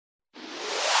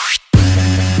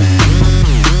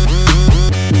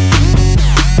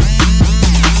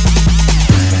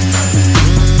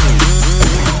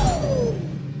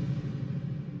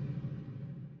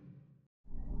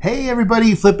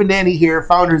everybody, Flip and Danny here,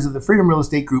 founders of the Freedom Real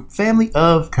Estate Group family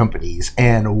of companies,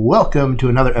 and welcome to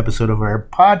another episode of our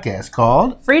podcast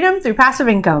called Freedom Through Passive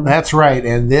Income. That's right,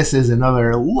 and this is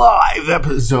another live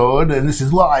episode, and this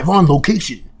is live on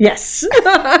location. Yes.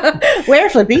 Where,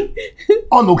 Flippy?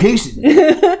 On location.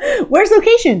 Where's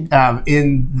location?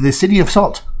 In the city of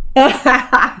Salt.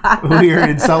 We are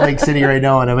in Salt Lake City right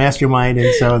now on a mastermind,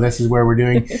 and so this is where we're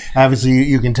doing. Obviously,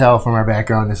 you can tell from our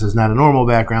background, this is not a normal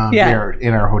background. Yeah. We are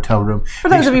in our hotel room. For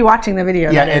those of you watching the video.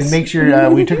 Yeah, and make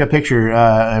sure we took a picture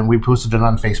and we posted it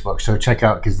on Facebook. So check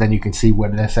out, because then you can see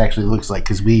what this actually looks like.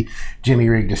 Because we Jimmy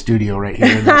rigged a studio right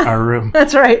here in our room.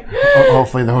 That's right.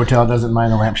 Hopefully the hotel doesn't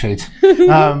mind the lampshades.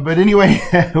 But anyway,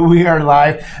 we are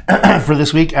live for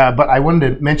this week. But I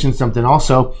wanted to mention something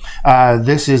also.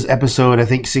 This is episode, I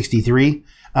think, 63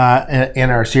 in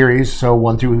our series. So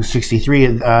 1 through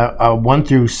 63, 1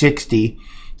 through 60.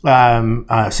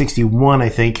 61, I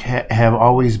think, have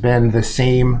always been the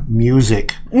same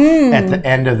music at the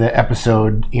end of the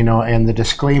episode, you know, and the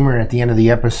disclaimer at the end of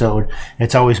the episode,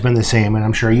 it's always been the same, and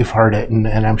I'm sure you've heard it, and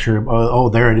I'm sure, oh,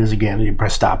 there it is again, and you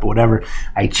press stop, whatever.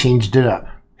 I changed it up.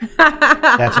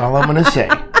 That's all I'm going to say.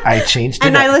 I changed it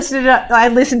and up. I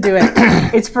listened to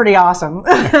it. It's pretty awesome.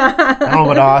 I don't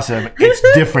know about awesome. It's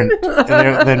different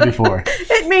than before.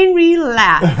 It made me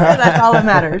laugh. That's all that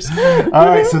matters. All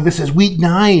right, so this is week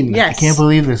 9. Yes. I can't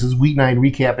believe this is week 9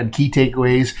 recap and key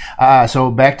takeaways. So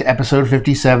back to episode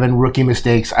 57, rookie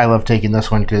mistakes. I love taking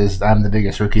this one because I'm the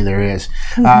biggest rookie there is.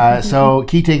 So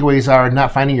key takeaways are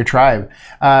not finding your tribe.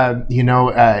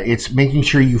 It's making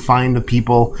sure you find the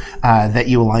people that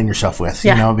you align yourself with,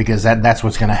 you know, because that's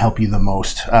what's going to help you the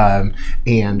most.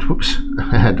 And whoops,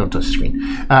 don't touch the screen.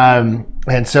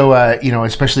 And so,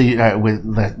 especially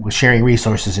with sharing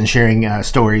resources and sharing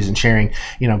stories and sharing,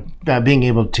 being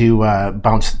able to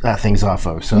bounce things off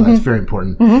of. So that's very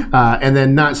important. And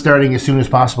then not starting as soon as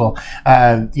possible.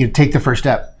 Take the first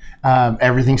step.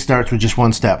 Everything starts with just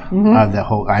one step.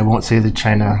 I won't say the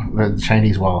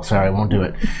Chinese wall. Sorry, I won't do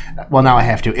it. Well, now I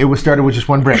have to. It was started with just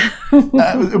one brick.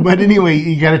 But anyway,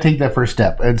 you got to take that first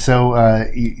step. And so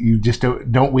you just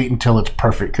don't wait until it's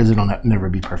perfect, because it'll never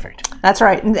be perfect. That's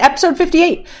right. In episode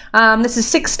 58, this is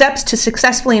 6 steps to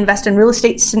successfully invest in real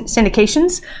estate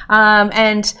syndications.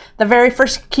 And the very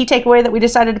first key takeaway that we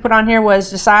decided to put on here was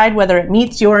decide whether it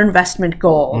meets your investment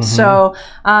goals. So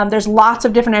there's lots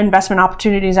of different investment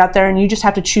opportunities out there, and you just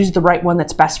have to choose the right one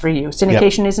that's best for you.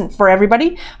 Syndication isn't for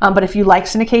everybody, but if you like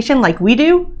syndication like we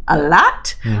do a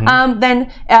lot,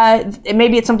 then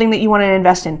maybe it's something that you want to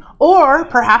invest in. Or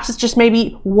perhaps it's just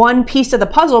maybe one piece of the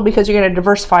puzzle, because you're going to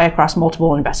diversify across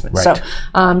multiple investments. Right.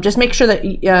 So just make sure that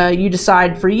you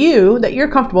decide for you that you're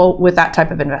comfortable with that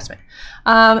type of investment.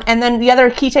 And then the other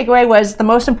key takeaway was the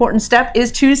most important step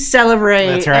is to celebrate.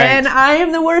 That's right. And I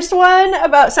am the worst one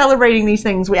about celebrating these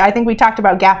things. I think we talked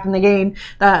about Gap in the Gain,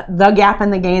 the Gap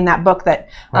in the Gain, that book that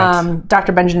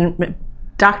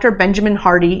Dr. Benjamin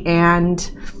Hardy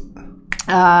and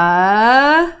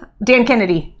Dan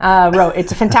Kennedy wrote.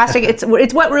 It's a fantastic. It's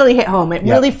what really hit home. It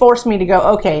really forced me to go,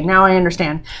 okay, now I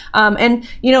understand. And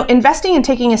investing and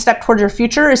taking a step towards your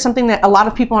future is something that a lot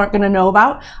of people aren't going to know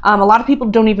about. A lot of people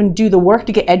don't even do the work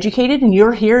to get educated, and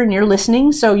you're here and you're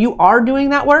listening, so you are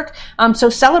doing that work. So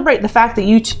celebrate the fact that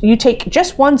you take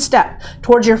just one step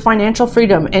towards your financial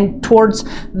freedom and towards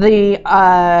the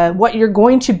what you're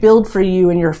going to build for you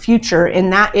in your future,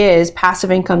 and that is passive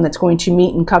income that's going to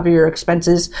meet and cover your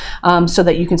expenses, so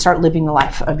that you can start living the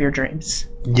life of your dreams.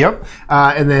 Yep.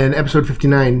 And then episode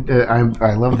 59,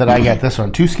 I love that I got this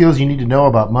one. 2 skills you need to know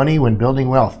about money when building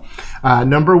wealth.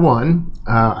 Number 1,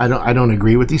 I don't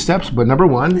agree with these steps, but number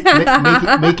 1,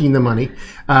 making the money.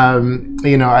 I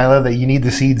love that you need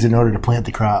the seeds in order to plant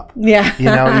the crop. Yeah.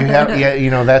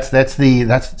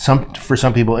 For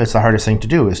some people, it's the hardest thing to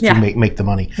do is to make the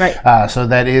money. Right. So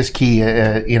that is key.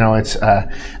 It's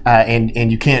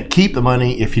and you can't keep the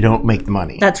money if you don't make the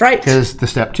money. That's right. Because the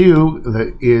step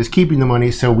 2 is keeping the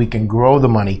money so we can grow the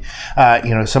money.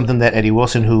 Something that Eddie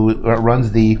Wilson, who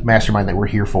runs the mastermind that we're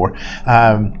here for,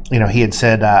 he had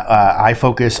said, I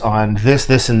focus on this,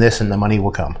 and this, and the money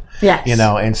will come. Yes.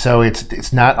 And so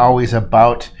it's not always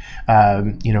about,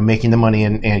 making the money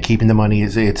and keeping the money.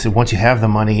 It's once you have the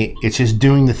money, it's just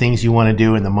doing the things you want to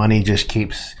do, and the money just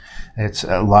keeps It's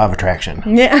a law of attraction.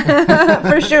 Yeah,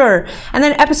 for sure. And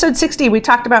then episode 60, we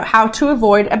talked about how to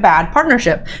avoid a bad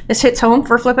partnership. This hits home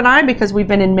for Flip and I because we've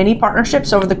been in many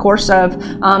partnerships over the course of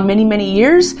many, many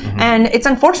years. And it's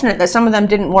unfortunate that some of them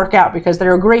didn't work out because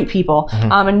they're great people.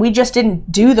 And we just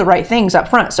didn't do the right things up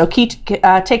front. So key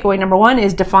takeaway number 1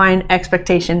 is define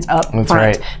expectations up front.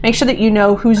 Right. Make sure that you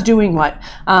know who's doing what,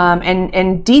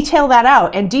 and detail that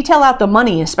out, and detail out the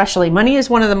money especially. Money is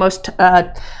one of the most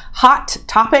hot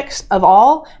topics of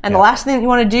all, and the last thing that you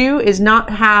want to do is not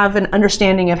have an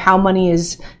understanding of how money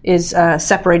is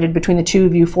separated between the two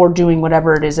of you for doing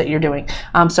whatever it is that you're doing.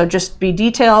 So just be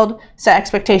detailed, set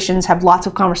expectations, have lots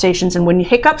of conversations, and when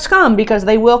hiccups come, because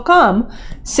they will come,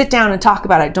 sit down and talk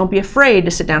about it. Don't be afraid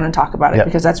to sit down and talk about it,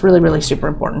 because that's really, really super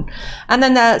important. And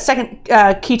then the second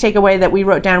key takeaway that we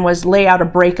wrote down was lay out a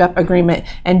breakup agreement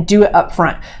and do it up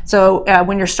front. So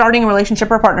when you're starting a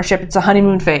relationship or partnership, it's a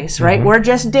honeymoon phase, right? We're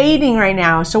just dating right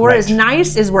now, so we're as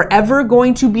nice as we're ever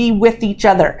going to be with each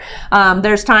other.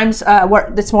 There's times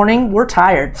where this morning we're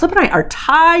tired. Flip and I are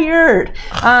tired,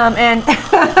 and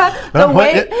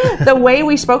the way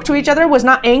we spoke to each other was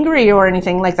not angry or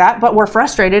anything like that, but we're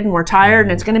frustrated and we're tired,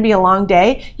 and it's going to be a long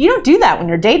day. You don't do that when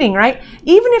you're dating, right?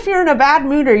 Even if you're in a bad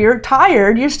mood or you're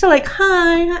tired, you're still like,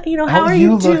 hi, how are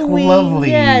you doing? Lovely.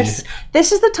 Yes,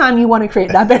 this is the time you want to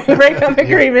create that breakup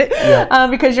agreement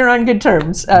because you're on good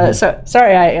terms. So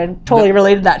sorry, I totally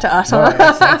related that to us. No,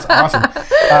 that's awesome.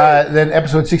 Then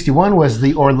episode 61 was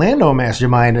the Orlando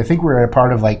Mastermind. I think we're a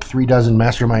part of like 3 dozen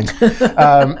masterminds.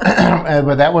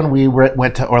 But that one we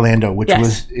went to Orlando, which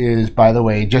is, by the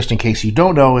way, just in case you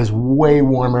don't know, is way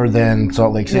warmer than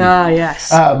Salt Lake City.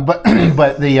 Yes. But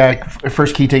the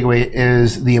first key takeaway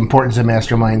is the importance of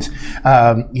masterminds.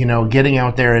 Getting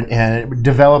out there and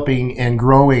developing and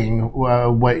growing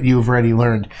what you've already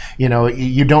learned.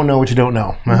 You don't know what you don't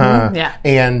know.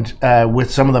 And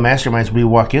with some of the masterminds, we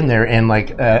walk in there and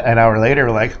like an hour later,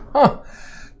 we're like,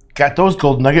 got those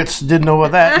gold nuggets. Didn't know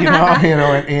about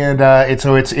that,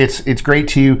 so it's great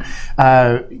to,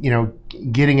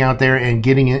 getting out there and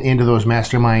getting into those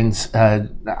masterminds.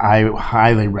 I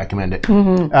highly recommend it.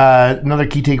 Another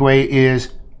key takeaway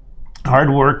is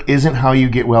hard work isn't how you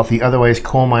get wealthy. Otherwise,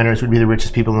 coal miners would be the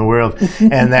richest people in the world.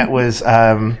 And that was,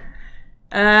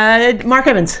 Mark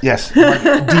Evans. Yes.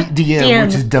 DM,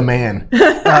 which is demand.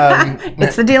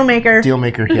 It's the deal maker. Deal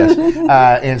maker, yes.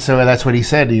 And so that's what he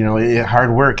said.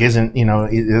 Hard work isn't,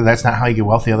 that's not how you get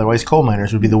wealthy. Otherwise, coal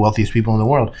miners would be the wealthiest people in the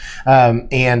world.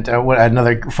 And what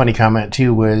another funny comment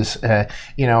too was,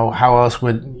 how else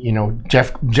would,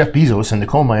 Jeff Bezos and the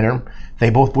coal miner, they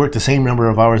both work the same number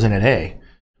of hours in a day,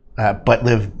 but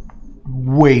live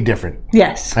way different.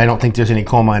 Yes. I don't think there's any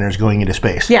coal miners going into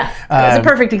space. Yeah. That's a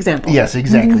perfect example. Yes,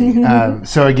 exactly.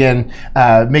 So again,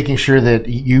 making sure that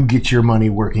you get your money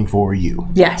working for you.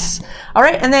 Yes. All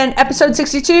right. And then episode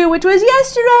 62, which was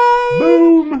yesterday,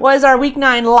 boom, was our week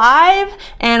 9 live.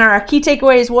 And our key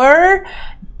takeaways were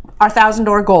our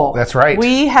 $1,000 goal. That's right.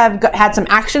 We have had some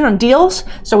action on deals.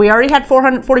 So we already had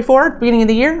 444 at the beginning of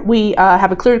the year. We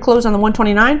have a cleared close on the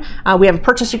 129. We have a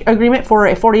purchase agreement for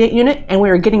a 48 unit, and we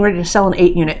are getting ready to sell an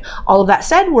 8 unit. All of that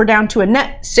said, we're down to a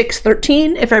net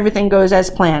 613 if everything goes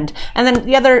as planned. And then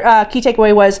the other key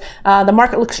takeaway was the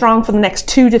market looks strong for the next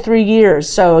 2 to 3 years.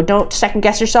 So don't second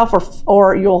guess yourself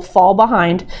or you'll fall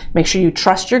behind. Make sure you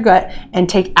trust your gut and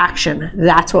take action.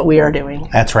 That's what we are doing.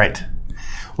 That's right.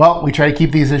 Well, we try to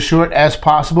keep these as short as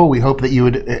possible. We hope that you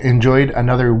enjoyed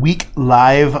another week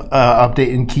live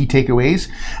update and key takeaways.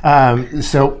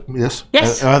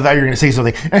 Yes. I thought you were going to say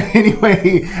something.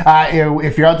 Anyway,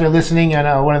 if you're out there listening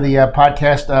on one of the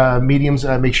podcast mediums,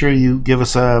 make sure you give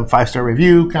us a 5-star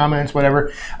review, comments,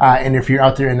 whatever. And if you're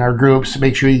out there in our groups,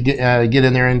 make sure you get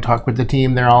in there and talk with the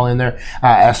team. They're all in there.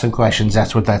 Ask some questions.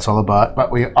 That's what that's all about.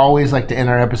 But we always like to end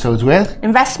our episodes with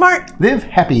invest smart, live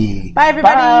happy. Bye,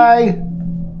 everybody. Bye.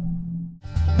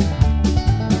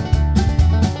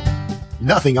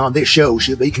 Nothing on this show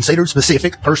should be considered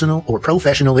specific, personal, or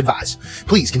professional advice.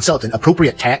 Please consult an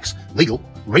appropriate tax, legal,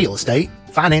 real estate,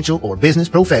 financial, or business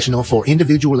professional for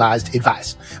individualized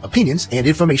advice. Opinions and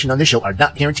information on this show are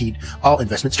not guaranteed. All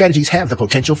investment strategies have the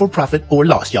potential for profit or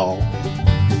loss, y'all.